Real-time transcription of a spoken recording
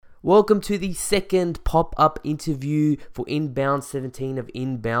Welcome to the second pop-up interview for Inbound 17 of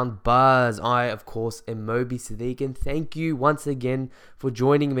Inbound Buzz. I, of course, am Moby Sadiq, and thank you once again for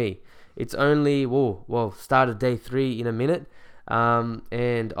joining me. It's only, start of day 3 in a minute,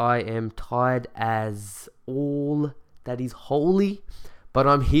 and I am tired as all that is holy, but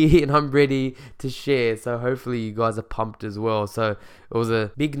I'm here and I'm ready to share, so hopefully you guys are pumped as well. So it was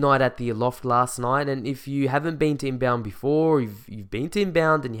a big night at the Aloft last night, and if you haven't been to Inbound before, you've been to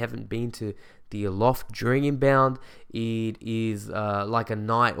Inbound and you haven't been to the Aloft during Inbound, it is like a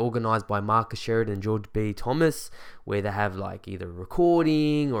night organized by Marcus Sheridan and George B. Thomas, where they have like either a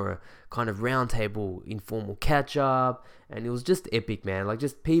recording or a kind of roundtable informal catch-up, and it was just epic, man. Like,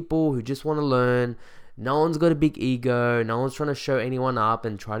 just people who just want to learn. No one's got a big ego. No one's trying to show anyone up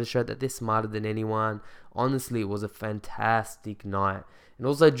and try to show that they're smarter than anyone. Honestly, it was a fantastic night. And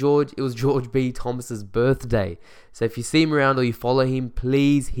also, it was George B. Thomas's birthday. So if you see him around or you follow him,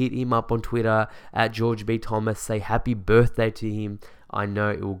 please hit him up on Twitter at George B. Thomas. Say happy birthday to him. I know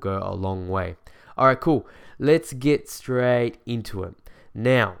it will go a long way. All right, cool. Let's get straight into it.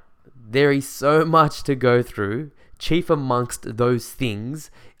 Now, there is so much to go through. Chief amongst those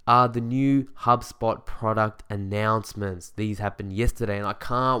things are the new HubSpot product announcements. These happened yesterday and I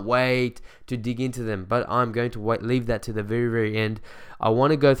can't wait to dig into them, but I'm going to leave that to the very, very end. I want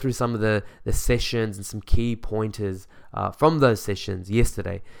to go through some of the sessions and some key pointers from those sessions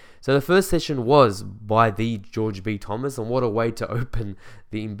yesterday. So the first session was by the George B. Thomas, and what a way to open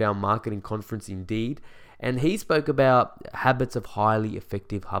the Inbound Marketing Conference indeed. And he spoke about habits of highly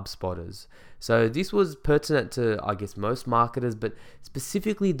effective HubSpotters. So this was pertinent to, I guess, most marketers, but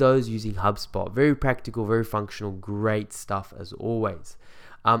specifically those using HubSpot. Very practical, very functional, great stuff as always.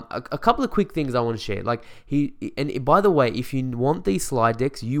 A couple of quick things I want to share. And by the way, if you want these slide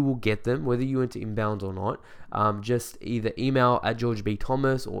decks, you will get them, whether you went to Inbound or not. Just either email at George B.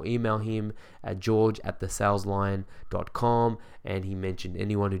 Thomas or email him at george@thesaleline.com. And he mentioned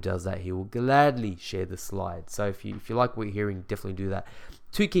anyone who does that, he will gladly share the slides. So if you like what you're hearing, definitely do that.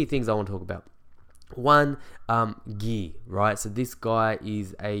 Two key things I want to talk about. One, gear, right? So this guy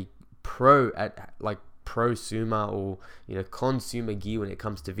is a pro at prosumer or consumer gear when it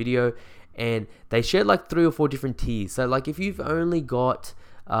comes to video, and they shared like 3 or 4 different tiers. So like if you've only got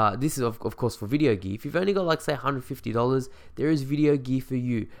this is of course for video gear, if you've only got like say $150, there is video gear for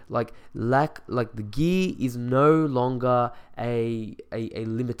you. Like the gear is no longer a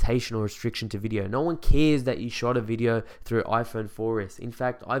limitation or restriction to video. No one cares that you shot a video through iPhone 4S. In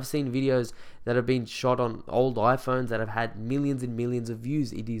fact, I've seen videos that have been shot on old iPhones that have had millions and millions of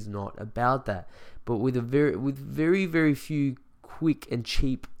views. It is not about that. But with very, very few quick and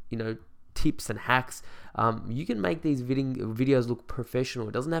cheap, tips and hacks, you can make these videos look professional.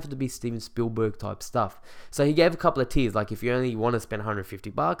 It doesn't have to be Steven Spielberg type stuff. So he gave a couple of tiers. Like if you only want to spend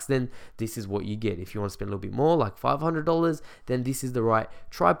 $150, then this is what you get. If you want to spend a little bit more, like $500, then this is the right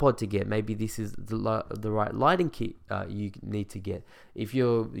tripod to get. Maybe this is the right lighting kit you need to get. If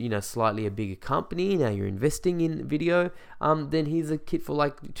you're slightly a bigger company, now you're investing in video, then here's a kit for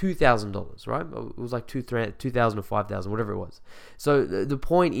like $2,000, right? It was like $2,000 or $5,000, whatever it was. So the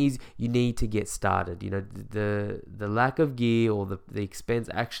point is, you need to get started. The lack of gear or the expense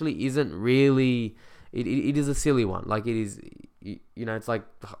actually isn't really, it is a silly one. Like it is, it's like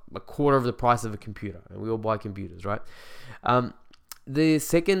a quarter of the price of a computer, and we all buy computers, right? The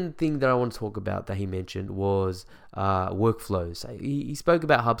second thing that I want to talk about that he mentioned was workflows. He spoke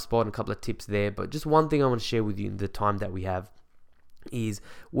about HubSpot and a couple of tips there, but just one thing I want to share with you in the time that we have is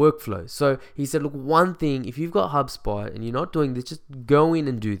workflows. So he said, look, one thing, if you've got HubSpot and you're not doing this, just go in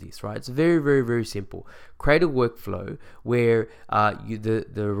and do this, right? It's very, very, very simple. Create a workflow where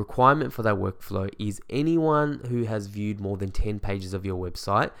the requirement for that workflow is anyone who has viewed more than 10 pages of your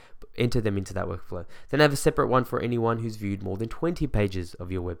website, enter them into that workflow. Then have a separate one for anyone who's viewed more than 20 pages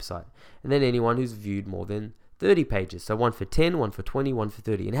of your website. And then anyone who's viewed more than 30 pages. So one for 10, one for 20, one for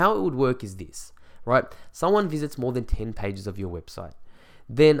 30. And how it would work is this, right? Someone visits more than 10 pages of your website.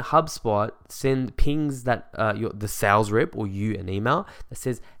 Then HubSpot pings that the sales rep or you an email that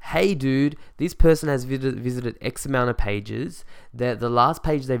says, hey dude, this person has visited X amount of pages. The last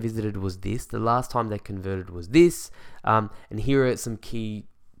page they visited was this. The last time they converted was this. And here are some key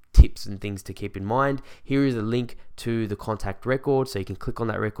tips and things to keep in mind. Here is a link to the contact record, so you can click on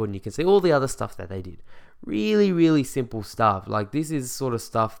that record and you can see all the other stuff that they did. Really, really simple stuff. Like this is sort of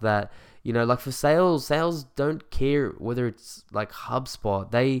stuff that, like for sales don't care whether it's like HubSpot.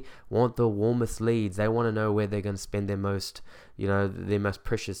 They want the warmest leads. They want to know where they're going to spend their most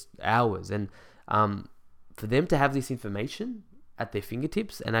precious hours. And for them to have this information at their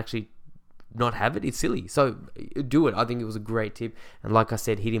fingertips and actually not have it, it's silly. So do it. I think it was a great tip. And like I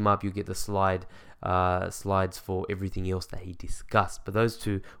said, hit him up. You get the slides for everything else that he discussed. But those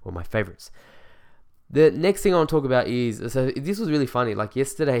two were my favorites. The next thing I want to talk about is, so this was really funny. Like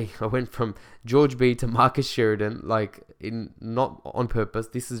yesterday, I went from George B to Marcus Sheridan, not on purpose.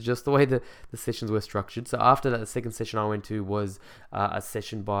 This is just the way the sessions were structured. So after that, the second session I went to was a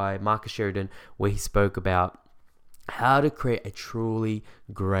session by Marcus Sheridan where he spoke about how to create a truly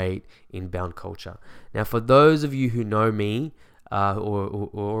great inbound culture. Now, for those of you who know me,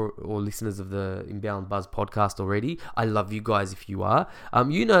 or listeners of the Inbound Buzz podcast already, I love you guys if you are.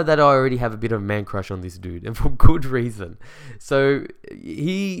 You know that I already have a bit of a man crush on this dude, and for good reason. So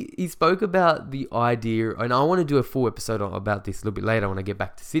he spoke about the idea, and I want to do a full episode about this a little bit later when I get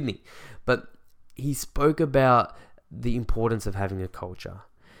back to Sydney. But he spoke about the importance of having a culture.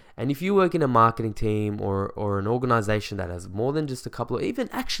 And if you work in a marketing team or an organization that has more than just a couple of, even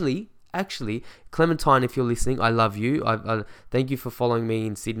actually, Clementine, if you're listening, I love you. I thank you for following me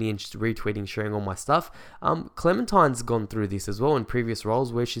in Sydney and just retweeting, sharing all my stuff. Clementine's gone through this as well in previous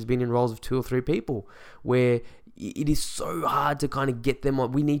roles where she's been in roles of 2 or 3 people where it is so hard to kind of get them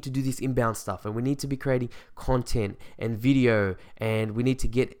on. We need to do this inbound stuff, and we need to be creating content and video, and we need to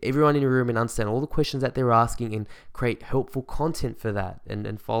get everyone in a room and understand all the questions that they're asking and create helpful content for that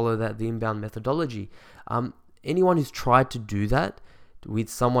and follow the inbound methodology. Anyone who's tried to do that with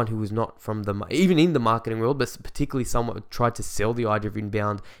someone who is not from even in the marketing world, but particularly someone who tried to sell the idea of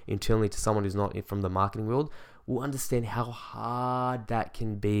inbound internally to someone who's not from the marketing world, will understand how hard that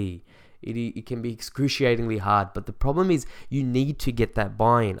can be. It can be excruciatingly hard, but the problem is you need to get that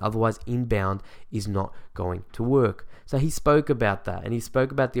buy-in, otherwise inbound is not going to work. So he spoke about that, and he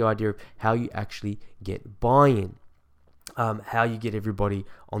spoke about the idea of how you actually get buy-in, how you get everybody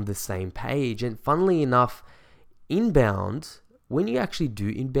on the same page. And funnily enough, inbound, when you actually do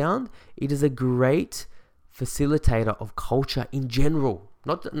inbound, it is a great facilitator of culture in general.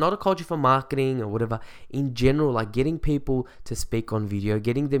 Not a culture for marketing or whatever. In general, like getting people to speak on video,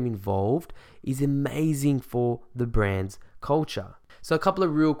 getting them involved is amazing for the brand's culture. So a couple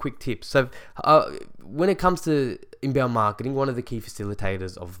of real quick tips. So when it comes to inbound marketing, one of the key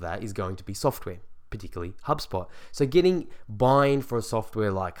facilitators of that is going to be software, particularly HubSpot. So getting buy-in for a software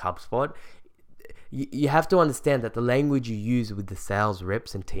like HubSpot, you have to understand that the language you use with the sales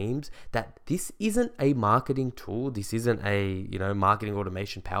reps and teams, that this isn't a marketing tool. This isn't a, marketing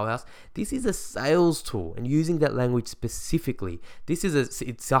automation powerhouse. This is a sales tool, and using that language specifically,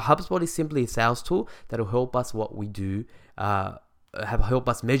 HubSpot is simply a sales tool that will help us what we do, help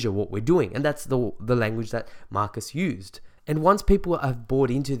us measure what we're doing. And that's the language that Marcus used. And once people have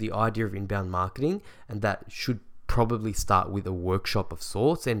bought into the idea of inbound marketing, and that should probably start with a workshop of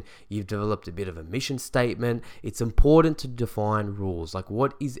sorts, and you've developed a bit of a mission statement, it's important to define rules, like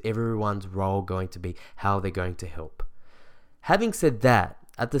what is everyone's role going to be, how they're going to help. Having said that,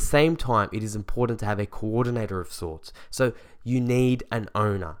 at the same time, it is important to have a coordinator of sorts. So you need an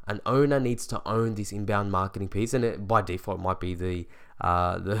owner. An owner needs to own this inbound marketing piece, and by default might be the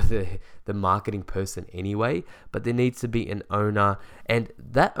marketing person anyway, but there needs to be an owner, and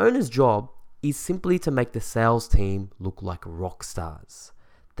that owner's job is simply to make the sales team look like rock stars.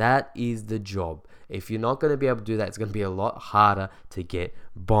 That is the job. If you're not going to be able to do that, it's going to be a lot harder to get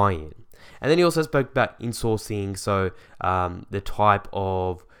buy-in. And then he also spoke about insourcing, so the type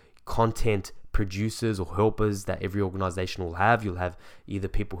of content producers or helpers that every organization will have. You'll have either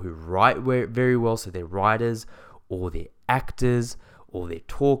people who write very well, so they're writers, or they're actors, or they're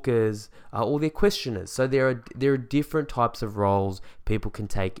talkers, or they're questioners. So there are different types of roles people can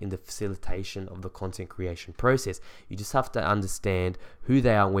take in the facilitation of the content creation process. You just have to understand who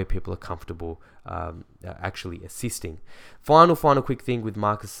they are and where people are comfortable actually assisting. Final quick thing with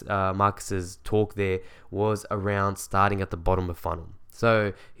Marcus's talk there was around starting at the bottom of funnel.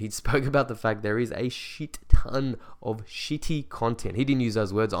 So he spoke about the fact there is a shit ton of shitty content. He didn't use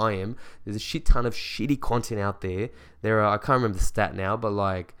those words, I am. There's a shit ton of shitty content out there. There are, I can't remember the stat now, but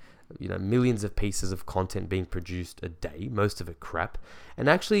millions of pieces of content being produced a day, most of it crap. And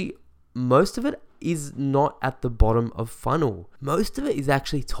actually, most of it is not at the bottom of funnel. Most of it is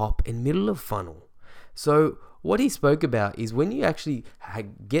actually top and middle of funnel. So what he spoke about is when you actually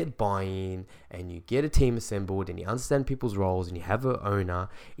get buy-in and you get a team assembled and you understand people's roles and you have an owner,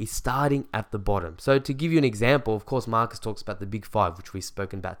 is starting at the bottom. So to give you an example, of course, Marcus talks about the big 5, which we've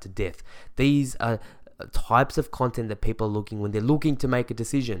spoken about to death. These are types of content that people are looking when they're looking to make a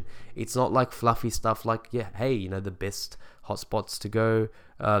decision. It's not like fluffy stuff like, yeah, hey, the best hotspots to go,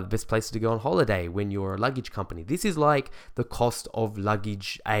 the best places to go on holiday when you're a luggage company. This is like the cost of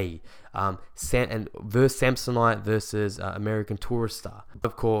luggage and versus Samsonite versus American Tourister.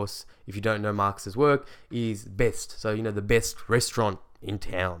 Of course, if you don't know Marcus's work, is best. So, the best restaurant in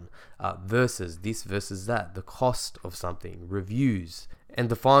town versus this versus that, the cost of something, reviews. And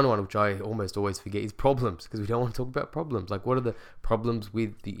the final one, which I almost always forget, is problems, because we don't want to talk about problems. Like, what are the problems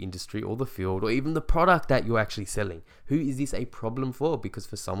with the industry or the field or even the product that you're actually selling? Who is this a problem for? Because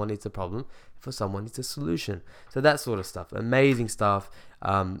for someone it's a problem, for someone it's a solution. So that sort of stuff, amazing stuff.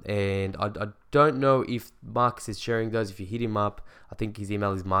 And I don't know if Marcus is sharing those. If you hit him up, I think his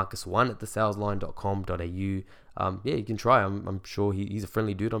email is marcus1@thesalesline.com.au. Yeah, you can try. I'm sure he's a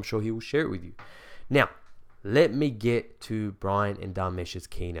friendly dude. I'm sure he will share it with you. Now, let me get to Brian and Dharmesh's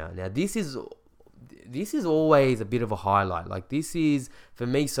keynote. Now, this is always a bit of a highlight. Like, this is, for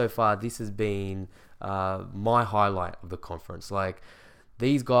me so far, this has been my highlight of the conference. Like,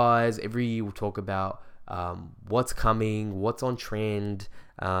 these guys, every year will talk about what's coming, what's on trend,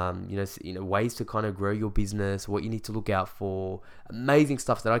 ways to kind of grow your business, what you need to look out for. Amazing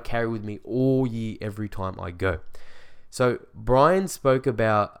stuff that I carry with me all year, every time I go. So, Brian spoke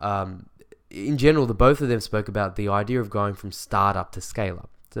about... in general, the both of them spoke about the idea of going from startup to scale up.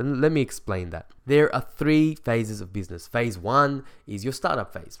 So let me explain that. There are 3 phases of business. Phase 1 is your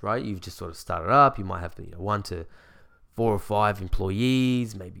startup phase, right? You've just sort of started up. You might have 1 to 4 or 5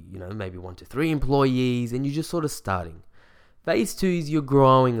 employees, maybe 1 to 3 employees, and you're just sort of starting. Phase 2 is you're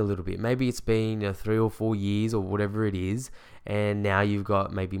growing a little bit. Maybe it's been 3 or 4 years or whatever it is, and now you've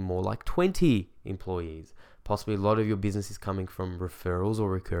got maybe more like 20 employees. Possibly a lot of your business is coming from referrals or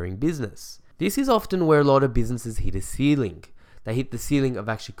recurring business. This is often where a lot of businesses hit a ceiling. They hit the ceiling of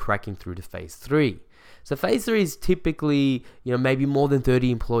actually cracking through to phase 3. So phase 3 is typically, maybe more than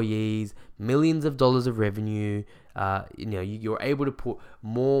 30 employees, millions of dollars of revenue. You're able to put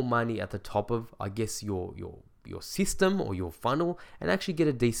more money at the top of, I guess, your system or your funnel and actually get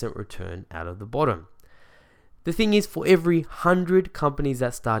a decent return out of the bottom. The thing is, for every 100 companies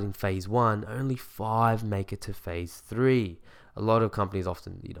that start in phase 1, only 5 make it to phase 3. A lot of companies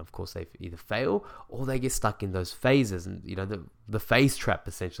often, of course, they either fail or they get stuck in those phases. And, the phase trap,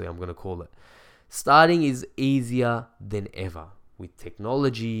 essentially, I'm going to call it. Starting is easier than ever with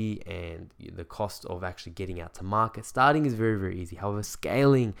technology and the cost of actually getting out to market. Starting is very, very easy. However,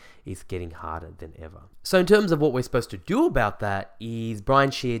 scaling is getting harder than ever. So in terms of what we're supposed to do about that is Brian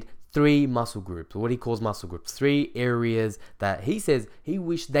shared 3 muscle groups, or what he calls muscle groups, 3 areas that he says he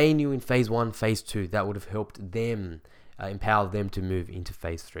wished they knew in phase 1, phase 2 that would have helped them, empower them to move into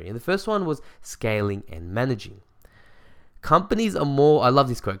phase 3. And the first one was scaling and managing. I love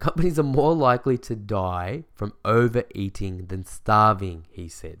this quote, companies are more likely to die from overeating than starving, he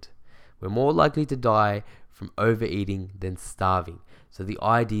said. We're more likely to die from overeating than starving. So the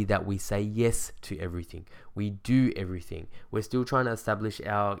idea that we say yes to everything, we do everything. We're still trying to establish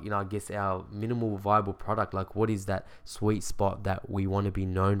our, our minimal viable product. Like, what is that sweet spot that we want to be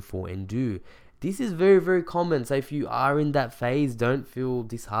known for and do? This is very, very common. So if you are in that phase, don't feel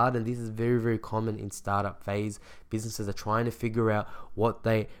disheartened. This is very, very common in startup phase. Businesses are trying to figure out what are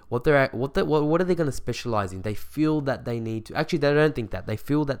they going to specialize in. They feel that they need to. Actually, they don't think that. They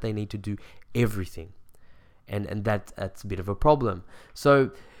feel that they need to do everything, and that's a bit of a problem. So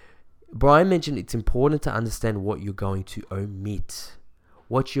Brian mentioned it's important to understand what you're going to omit,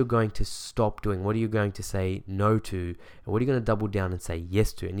 what you're going to stop doing, what are you going to say no to, and what are you going to double down and say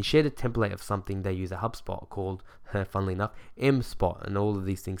yes to. And he shared a template of something they use at HubSpot called, funnily enough, MSpot, and all of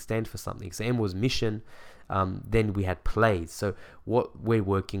these things stand for something. So M was mission, then we had plays. So what we're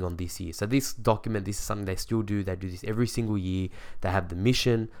working on this year. So this document, this is something they still do. They do this every single year. They have the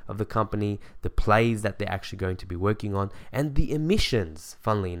mission of the company, the plays that they're actually going to be working on, and the emissions,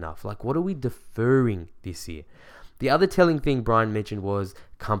 funnily enough. Like, what are we deferring this year? The other telling thing Brian mentioned was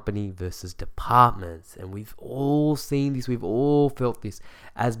company versus departments. And we've all seen this, we've all felt this.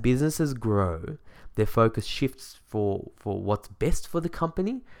 As businesses grow, their focus shifts for what's best for the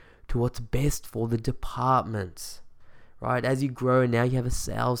company to what's best for the departments, right? As you grow, now you have a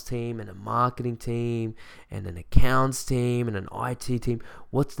sales team and a marketing team and an accounts team and an IT team.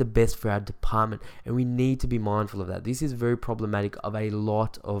 What's the best for our department? And we need to be mindful of that. This is very problematic of a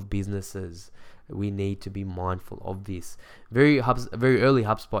lot of businesses. We need to be mindful of this. Very early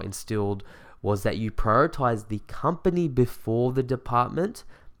HubSpot instilled was that you prioritize the company before the department,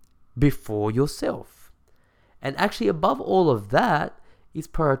 before yourself. And actually above all of that is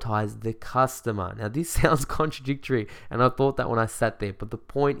prioritize the customer. Now, this sounds contradictory, and I thought that when I sat there, but the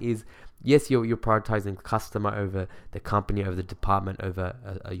point is, yes, you're prioritizing the customer over the company, over the department, over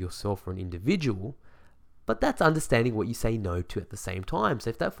yourself or an individual, but that's understanding what you say no to at the same time.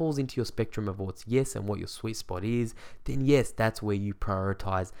 So if that falls into your spectrum of what's yes and what your sweet spot is, then yes, that's where you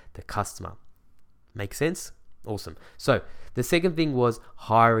prioritize the customer. Make sense? Awesome. So the second thing was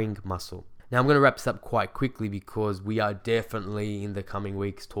hiring muscle. Now I'm going to wrap this up quite quickly because we are definitely in the coming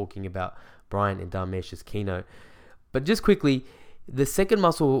weeks talking about Brian and Dharmesh's keynote. But just quickly, the second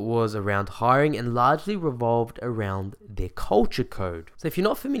muscle was around hiring and largely revolved around their culture code. So if you're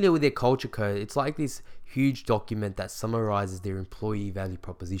not familiar with their culture code, it's like this huge document that summarizes their employee value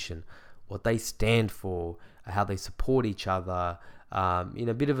proposition, what they stand for, how they support each other, in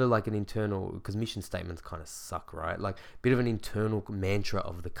a bit of an internal, because mission statements kind of suck, right? Like a bit of an internal mantra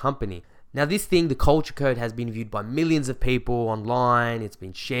of the company. Now this thing, the culture code, has been viewed by millions of people online. It's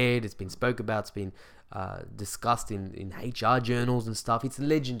been shared, it's been spoke about, it's been discussed in HR journals and stuff. It's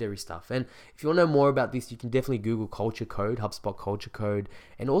legendary stuff. And if you want to know more about this, you can definitely Google culture code, HubSpot culture code,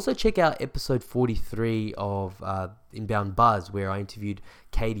 and also check out episode 43 of Inbound Buzz, where I interviewed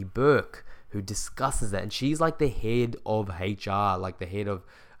Katie Burke, who discusses that. And she's like the head of HR, like the head of,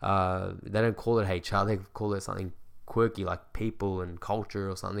 they don't call it HR, they call it something quirky like people and culture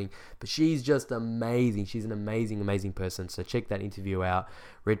or something, but she's just amazing. She's an amazing person. So check that interview out,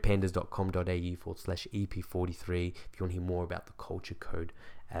 redpandas.com.au/EP43 if you want to hear more about the culture code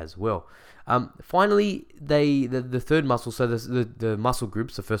as well. Finally, the third muscle, so the muscle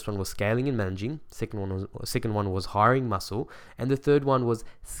groups, the first one was scaling and managing, second one was hiring muscle, and the third one was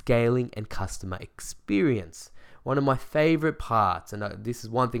scaling and customer experience. One of my favorite parts, and this is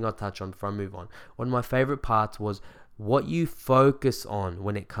one thing I'll touch on before I move on, one of my favorite parts was what you focus on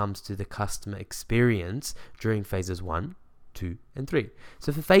when it comes to the customer experience during phases 1, 2, and 3.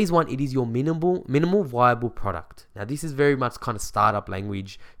 So for phase 1, it is your minimal viable product. Now this is very much kind of startup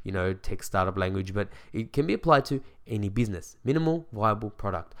language, tech startup language, but it can be applied to any business. Minimal viable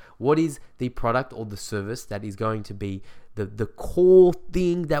product. What is the product or the service that is going to be the core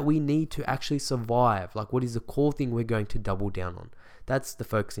thing that we need to actually survive? Like, what is the core thing we're going to double down on? That's the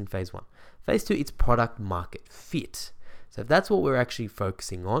focus in phase 1. Phase 2, it's product market fit. So if that's what we're actually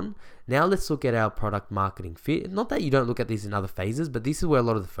focusing on, now let's look at our product marketing fit. Not that you don't look at these in other phases, but this is where a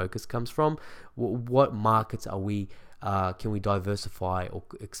lot of the focus comes from. What markets can we diversify or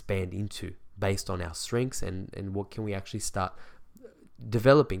expand into based on our strengths, and what can we actually start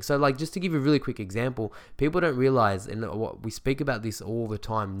developing? So just to give you a really quick example, people don't realize, and we speak about this all the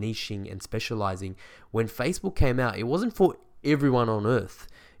time, niching and specializing. When Facebook came out, it wasn't for everyone on earth.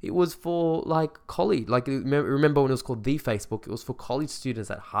 It was for college, remember when it was called The Facebook, it was for college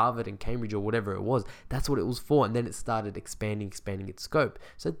students at Harvard and Cambridge or whatever it was. That's what it was for. And then it started expanding its scope.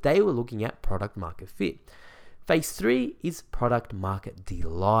 So they were looking at product market fit. Phase 3 is product market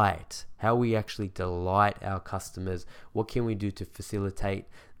delight. How we actually delight our customers. What can we do to facilitate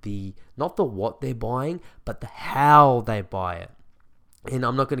not the what they're buying, but the how they buy it. And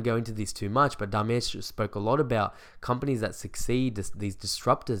I'm not going to go into this too much, but Dharmesh spoke a lot about companies that succeed, these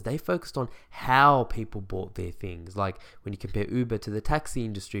disruptors. They focused on how people bought their things. Like when you compare Uber to the taxi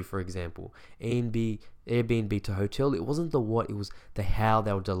industry, for example, Airbnb to hotel, it wasn't the what, it was the how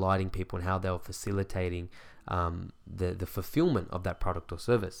they were delighting people and how they were facilitating the fulfillment of that product or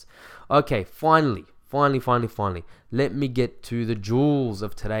service. Okay, finally, let me get to the jewels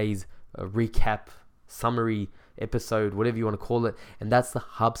of today's recap, summary, episode, whatever you want to call it, and that's the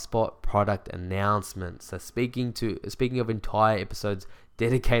HubSpot product announcement. So speaking of entire episodes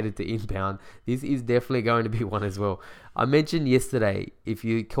dedicated to inbound, this is definitely going to be one as well. I mentioned yesterday, if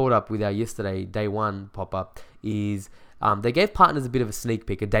you caught up with our yesterday day 1 pop-up, is they gave partners a bit of a sneak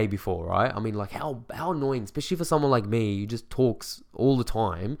peek a day before, right? I mean, how annoying, especially for someone like me who just talks all the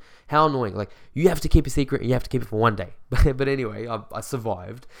time. How annoying. You have to keep a secret and you have to keep it for one day. But anyway, I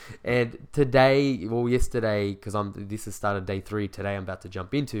survived. And yesterday, because this has started day 3, today I'm about to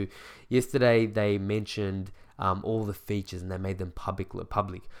jump into. Yesterday, they mentioned all the features and they made them public.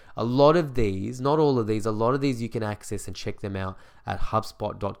 A lot of these, not all of these, a lot of these you can access and check them out at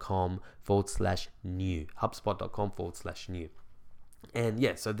HubSpot.com/new. HubSpot.com/new. And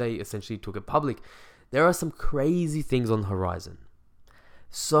yeah, so they essentially took it public. There are some crazy things on the horizon.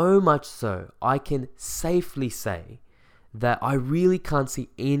 So much so, I can safely say that I really can't see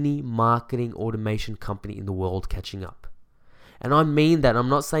any marketing automation company in the world catching up. And I mean that. I'm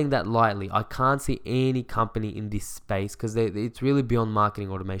not saying that lightly. I can't see any company in this space because it's really beyond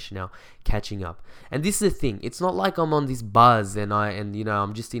marketing automation now catching up. And this is the thing. It's not like I'm on this buzz and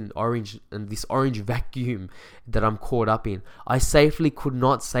I'm just in this orange vacuum that I'm caught up in. I safely could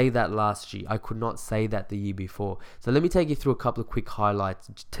not say that last year. I could not say that the year before. So let me take you through a couple of quick highlights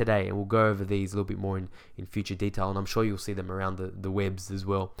today, and we'll go over these a little bit more in future detail, and I'm sure you'll see them around the webs as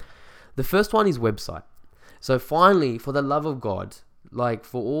well. The first one is website. So finally, for the love of God, like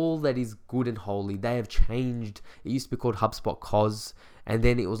for all that is good and holy, they have changed. It used to be called HubSpot COS, and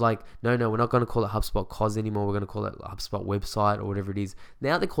then it was like, no, we're not going to call it HubSpot COS anymore. We're going to call it HubSpot website or whatever it is.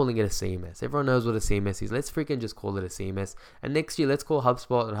 Now they're calling it a CMS. Everyone knows what a CMS is. Let's freaking just call it a CMS. And next year, let's call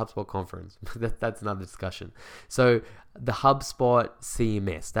HubSpot and HubSpot Conference. That's another discussion. So the HubSpot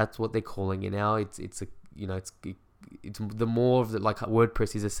CMS, that's what they're calling it now. It's the more of the, like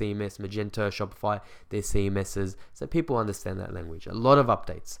WordPress is a CMS, Magento, Shopify, they're CMSs. So people understand that language. A lot of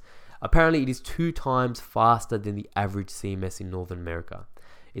updates. Apparently, it is 2 times faster than the average CMS in Northern America.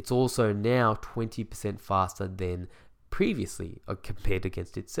 It's also now 20% faster than previously compared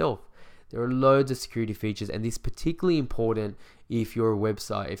against itself. There are loads of security features, and this is particularly important if you're a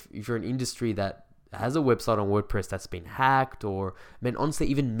website, if you're an industry that has a website on WordPress that's been hacked, or, honestly,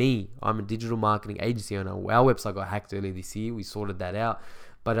 even me, I'm a digital marketing agency owner. Our website got hacked earlier this year. We sorted that out.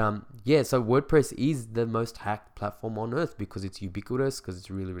 But so WordPress is the most hacked platform on earth because it's ubiquitous, because it's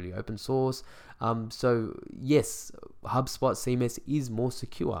really, really open source. So yes, HubSpot CMS is more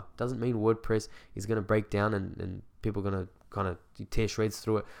secure. Doesn't mean WordPress is going to break down and people are going to kind of tear shreds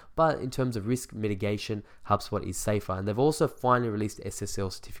through it. But in terms of risk mitigation, HubSpot is safer. And they've also finally released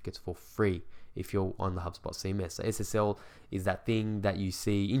SSL certificates for free if you're on the HubSpot CMS. So SSL is that thing that you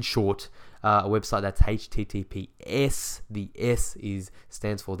see, in short, a website that's HTTPS. The S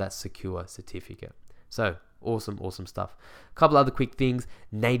stands for that secure certificate. So awesome stuff. A couple other quick things.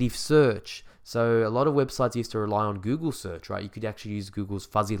 Native search. So a lot of websites used to rely on Google search, right? You could actually use Google's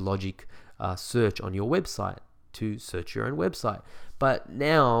fuzzy logic search on your website to search your own website. But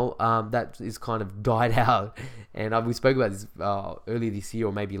now that is kind of died out, and we spoke about this earlier this year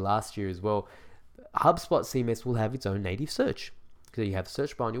or maybe last year as well. HubSpot CMS will have its own native search. So you have a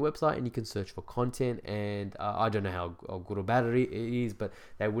search bar on your website and you can search for content, and I don't know how good or bad it is, but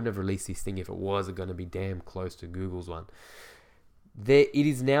they wouldn't have released this thing if it was going to be damn close to Google's one. It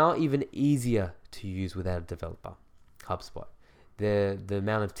is now even easier to use without a developer, HubSpot. The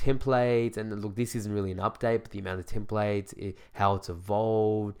amount of templates, and look, this isn't really an update, but the amount of templates, how it's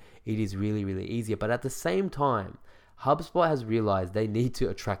evolved, it is really, really easier. But at the same time, HubSpot has realized they need to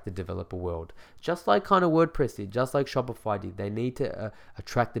attract the developer world. Just like kind of WordPress did, just like Shopify did. They need to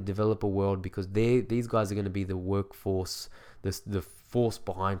attract the developer world because these guys are going to be the workforce, the force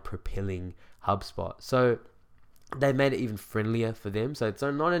behind propelling HubSpot. So they made it even friendlier for them. So it's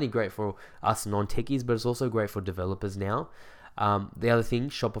not only great for us non-techies, but it's also great for developers now. The other thing,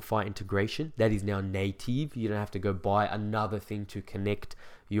 Shopify integration, that is now native. You don't have to go buy another thing to connect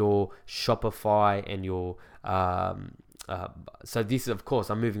your Shopify and your so this is, of course,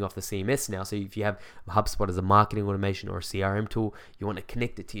 I'm moving off the CMS now. So if you have HubSpot as a marketing automation or a CRM tool, you want to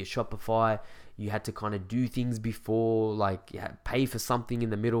connect it to your Shopify. You had to kind of do things before, like pay for something in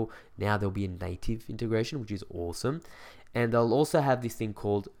the middle. Now there'll be a native integration, which is awesome. And they'll also have this thing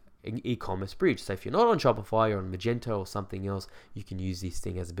called e-commerce bridge. So if you're not on Shopify or on Magento or something else, you can use this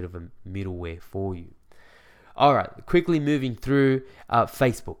thing as a bit of a middleware for you. All right, quickly moving through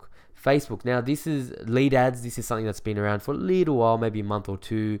Facebook. Now, this is lead ads. This is something that's been around for a little while, maybe a month or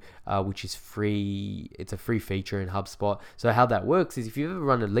two, which is free. It's a free feature in HubSpot. So how that works is, if you've ever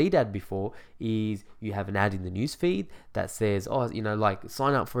run a lead ad before, is you have an ad in the newsfeed that says, like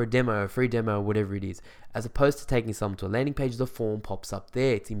sign up for a demo, a free demo, whatever it is. As opposed to taking someone to a landing page, the form pops up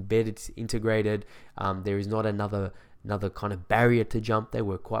there. It's embedded, it's integrated. There is not another kind of barrier to jump. They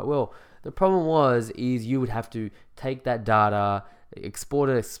work quite well. The problem is you would have to take that data, export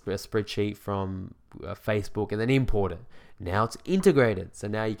a spreadsheet from Facebook, and then import it. Now it's integrated. So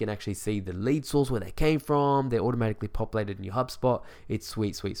now you can actually see the lead source, where they came from. They're automatically populated in your HubSpot. It's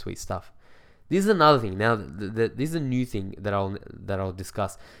sweet stuff. This is another thing. Now, this is a new thing that I'll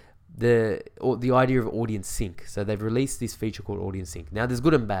discuss. The idea of audience sync. So they've released this feature called audience sync. Now, there's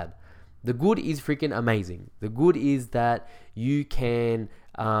good and bad. The good is freaking amazing. The good is that you can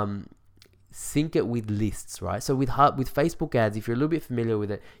sync it with lists, right? So with Facebook ads, if you're a little bit familiar with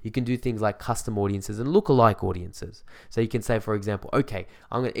it, you can do things like custom audiences and lookalike audiences. So you can say, for example, okay,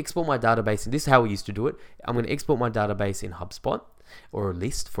 I'm going to export my database, and this is how we used to do it. I'm going to export my database in HubSpot or a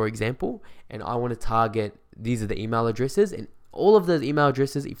list, for example, and I want to target, these are the email addresses, and all of those email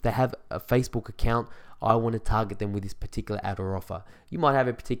addresses, if they have a Facebook account, I want to target them with this particular ad or offer. You might have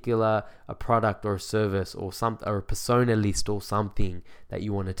a particular product or a service or a persona list or something that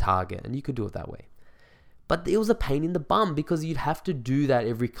you want to target, and you could do it that way. But it was a pain in the bum because you'd have to do that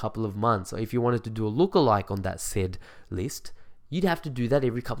every couple of months. If you wanted to do a lookalike on that said list, you'd have to do that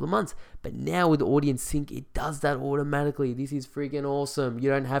every couple of months. But now with Audience Sync, it does that automatically. This is freaking awesome. You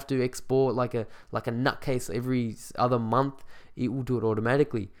don't have to export like a nutcase every other month. It will do it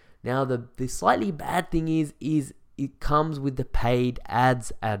automatically. Now the slightly bad thing is it comes with the paid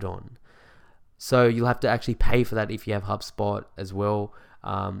ads add-on. So you'll have to actually pay for that if you have HubSpot as well,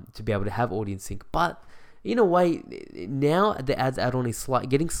 to be able to have Audience Sync. But in a way, now the ads add-on is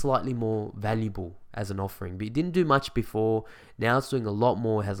getting slightly more valuable as an offering. But it didn't do much before. Now it's doing a lot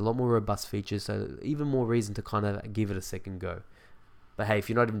more. It has a lot more robust features. So even more reason to kind of give it a second go. But hey, if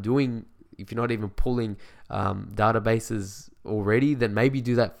you're not even pulling databases already, then maybe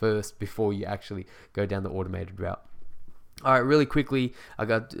do that first before you actually go down the automated route. All right, really quickly, I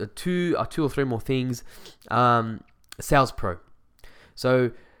got two or three more things. Sales Pro.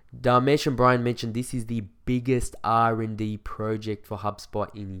 So Dharmesh and Brian mentioned this is the biggest R&D project for HubSpot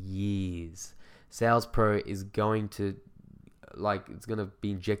in years. Sales Pro is going to, it's going to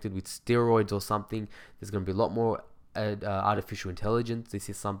be injected with steroids or something. There's going to be a lot more artificial intelligence. This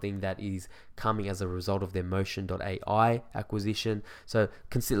is something that is coming as a result of their Motion.ai acquisition. So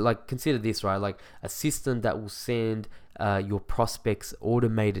consider this, right? Like a system that will send your prospects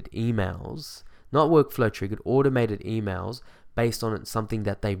automated emails, not workflow triggered, automated emails based on something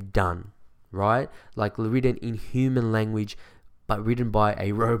that they've done, right? Like written in human language, but written by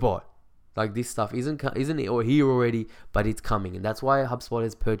a robot. Like this stuff isn't here already, but it's coming, and that's why HubSpot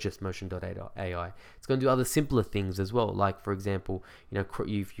has purchased Motion.ai. It's going to do other simpler things as well. Like for example,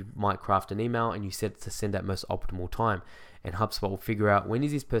 you might craft an email and you set it to send at most optimal time, and HubSpot will figure out when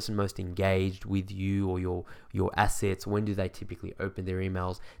is this person most engaged with you or your assets. When do they typically open their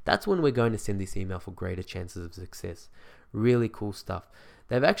emails? That's when we're going to send this email for greater chances of success. Really cool stuff.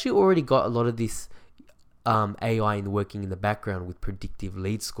 They've actually already got a lot of this AI working in the background with predictive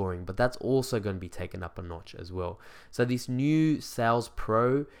lead scoring, but that's also going to be taken up a notch as well. So this new Sales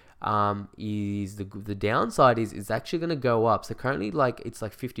Pro is the downside is it's actually going to go up. So currently it's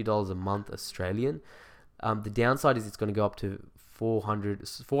like $50 a month Australian. The downside is it's going to go up to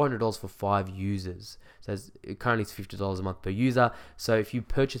 $400 for 5 users. So currently it's $50 a month per user. So if you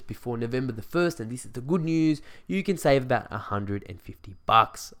purchase before November the 1st, and this is the good news, you can save about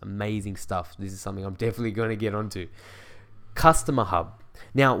 $150. Amazing stuff. This is something I'm definitely going to get onto. Customer Hub.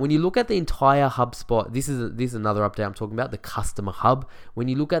 Now, when you look at the entire HubSpot, this is another update I'm talking about, the Customer Hub. When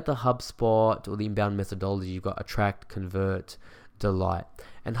you look at the HubSpot or the inbound methodology, you've got Attract, Convert, Delight.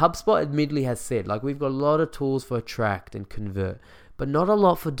 And HubSpot admittedly has said, we've got a lot of tools for Attract and Convert, but not a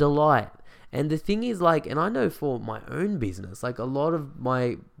lot for Delight. And the thing is, and I know for my own business, a lot of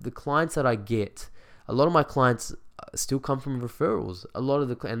the clients that I get, a lot of my clients still come from referrals.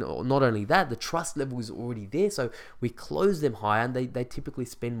 And not only that, the trust level is already there, so we close them higher, and they typically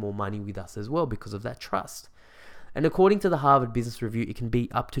spend more money with us as well because of that trust. And according to the Harvard Business Review, it can be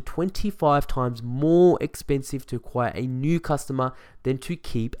up to 25 times more expensive to acquire a new customer than to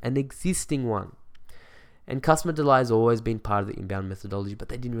keep an existing one. And Customer Delight has always been part of the inbound methodology, but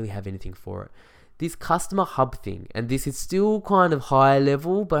they didn't really have anything for it. This Customer Hub thing, and this is still kind of high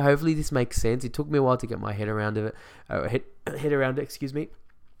level, but hopefully this makes sense. It took me a while to get my head around it. Excuse me.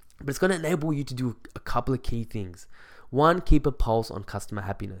 But it's going to enable you to do a couple of key things. One, keep a pulse on customer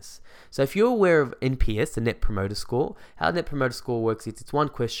happiness. So if you're aware of NPS, the Net Promoter Score, how Net Promoter Score works, it's one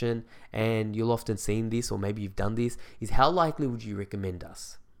question, and you'll often seen this, or maybe you've done this, is how likely would you recommend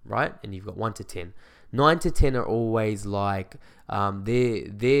us, right? And you've got 1 to 10. 9 to 10 are always they're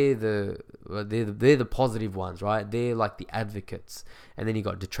the positive ones, right? They're like the advocates, and then you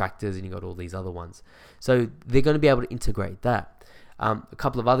got detractors, and you got all these other ones. So they're going to be able to integrate that. A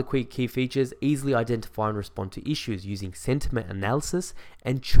couple of other key features: easily identify and respond to issues using sentiment analysis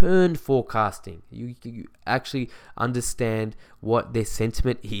and churn forecasting. You actually understand what their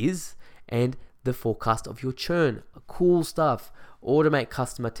sentiment is and the forecast of your churn. Cool stuff. Automate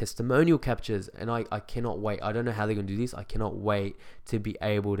customer testimonial captures, and I cannot wait. I don't know how they're going to do this. I cannot wait to be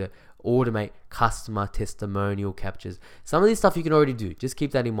able to automate customer testimonial captures. Some of this stuff you can already do. Just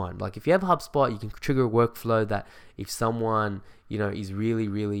keep that in mind. If you have HubSpot, you can trigger a workflow that if someone is really,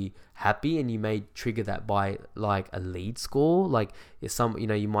 really happy, and you may trigger that by a lead score. If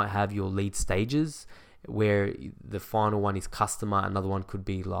you might have your lead stages where the final one is customer, another one could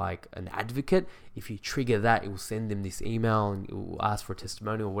be an advocate. If you trigger that, it will send them this email and it will ask for a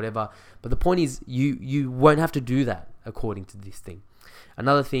testimonial or whatever. But the point is, you won't have to do that. according to this thing.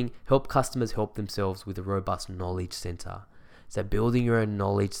 Another thing, help customers help themselves with a robust knowledge center. So building your own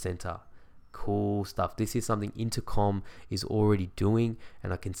knowledge center. Cool stuff. This is something Intercom is already doing,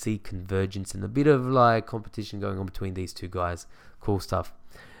 and I can see convergence and a bit of like competition going on between these two guys. Cool stuff.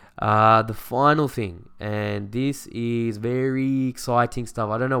 The final thing, and this is very exciting stuff.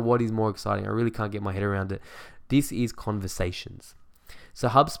 I don't know what is more exciting. I really can't get my head around it. This is conversations. So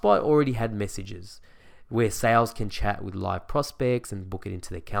HubSpot already had messages where sales can chat with live prospects and book it into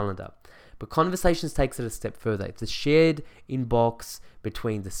their calendar. But Conversations takes it a step further. It's a shared inbox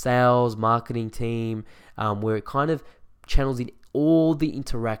between the sales, marketing team, where it kind of channels in all the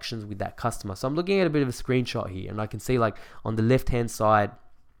interactions with that customer. So I'm looking at a bit of a screenshot here, and I can see like on the left-hand side,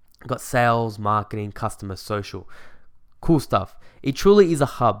 I've got sales, marketing, customer, social. Cool stuff. It truly is a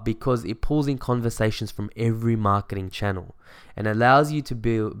hub because it pulls in conversations from every marketing channel and allows you to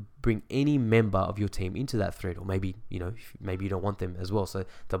bring any member of your team into that thread, or maybe you don't want them as well. So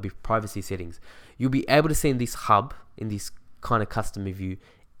there'll be privacy settings. You'll be able to see in this hub, in this kind of customer view,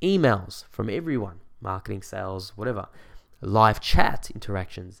 emails from everyone, marketing, sales, whatever, live chat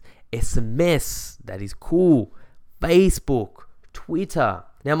interactions, SMS, that is cool, Facebook, Twitter.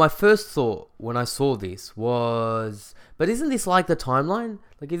 Now, my first thought when I saw this was, but isn't this like the timeline?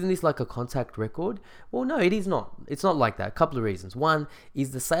 Like, isn't this like a contact record? Well, no, it is not. It's not like that. A couple of reasons. One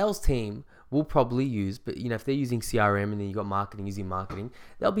is the sales team will probably use, but if they're using CRM and then you got marketing using marketing,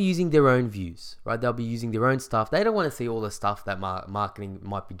 they'll be using their own views, right? They'll be using their own stuff. They don't want to see all the stuff that marketing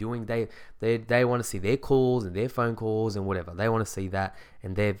might be doing. They want to see their calls and their phone calls and whatever. They want to see that,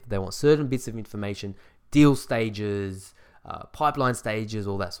 and they want certain bits of information, deal stages, pipeline stages,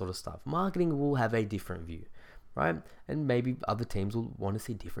 all that sort of stuff. Marketing will have a different view, right? And maybe other teams will want to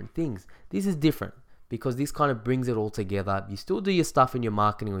see different things. This is different because this kind of brings it all together. You still do your stuff in your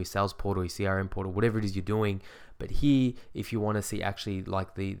marketing or your sales portal, your CRM portal, whatever it is you're doing. But here, if you want to see actually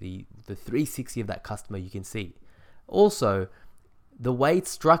like the 360 of that customer, you can see. Also, the way it's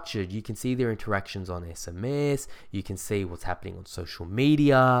structured, you can see their interactions on SMS. You can see what's happening on social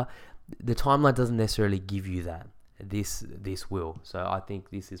media. The timeline doesn't necessarily give you that. This will. So I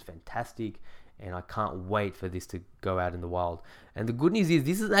think this is fantastic, and I can't wait for this to go out in the wild. And the good news is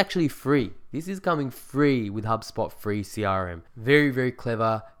this is actually free. This is coming free with HubSpot free CRM. Very, very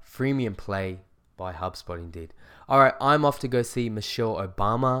clever freemium play by HubSpot indeed. All right, I'm off to go see Michelle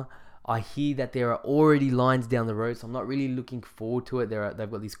Obama. I hear that there are already lines down the road, so I'm not really looking forward to it.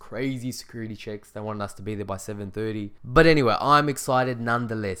 They've got these crazy security checks. They wanted us to be there by 7:30. But anyway, I'm excited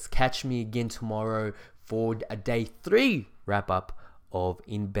nonetheless. Catch me again tomorrow for a day 3 wrap up of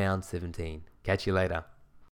Inbound 17. Catch you later.